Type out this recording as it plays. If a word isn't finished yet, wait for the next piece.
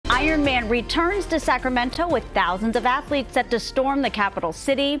Ironman returns to Sacramento with thousands of athletes set to storm the capital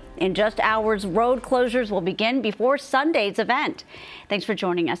city. In just hours, road closures will begin before Sunday's event. Thanks for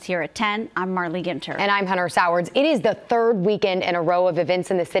joining us here at 10. I'm Marley Ginter. And I'm Hunter Sowards. It is the third weekend in a row of events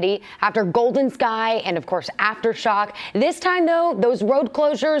in the city after Golden Sky and, of course, Aftershock. This time, though, those road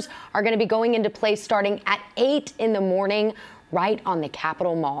closures are going to be going into place starting at 8 in the morning. Right on the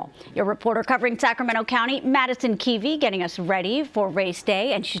Capitol Mall. Your reporter covering Sacramento County, Madisen Keavy, getting us ready for race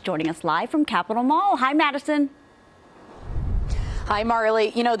day, and she's joining us live from Capitol Mall. Hi, Madisen. Hi,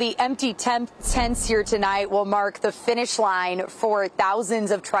 Marley. You know, the empty tents here tonight will mark the finish line for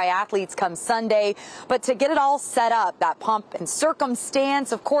thousands of triathletes come Sunday. But to get it all set up, that pomp and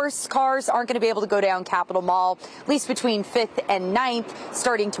circumstance, of course, cars aren't going to be able to go down Capitol Mall, at least between 5th and 9th,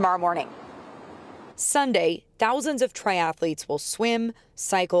 starting tomorrow morning. Sunday, thousands of triathletes will swim,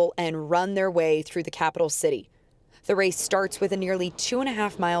 cycle, and run their way through the capital city. The race starts with a nearly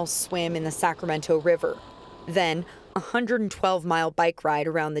 2.5-mile swim in the Sacramento River. Then, a 112-mile bike ride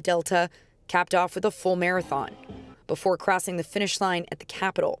around the Delta, capped off with a full marathon, before crossing the finish line at the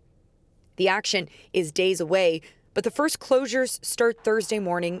Capitol. The action is days away, but the first closures start Thursday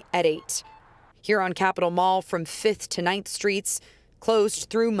morning at 8. Here on Capitol Mall, from 5th to 9th Streets, closed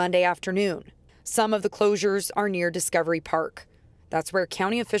through Monday afternoon. Some of the closures are near Discovery Park. That's where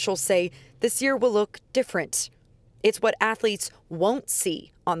county officials say this year will look different. It's what athletes won't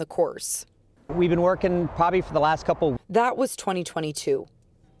see on the course. We've been working probably for the last couple. That was 2022.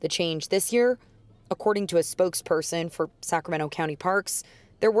 The change this year, according to a spokesperson for Sacramento County Parks,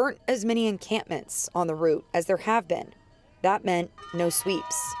 there weren't as many encampments on the route as there have been. That meant no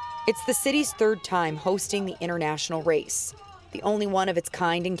sweeps. It's the city's third time hosting the international race, the only one of its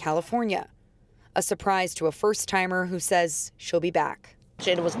kind in California. A surprise to a first-timer who says she'll be back.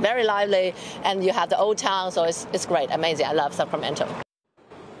 It was very lively, and you have the old town, so it's great, amazing. I love Sacramento.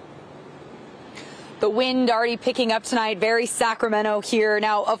 The wind already picking up tonight, very Sacramento here.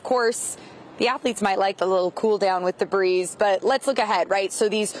 Now, of course, the athletes might like the little cool down with the breeze, but let's look ahead, right? So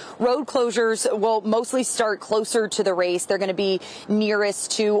these road closures will mostly start closer to the race. They're going to be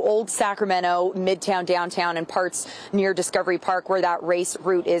nearest to Old Sacramento, Midtown, downtown, and parts near Discovery Park where that race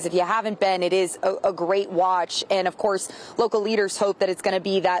route is. If you haven't been, it is a great watch. And of course, local leaders hope that it's going to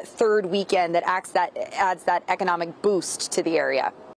be that third weekend that adds that economic boost to the area.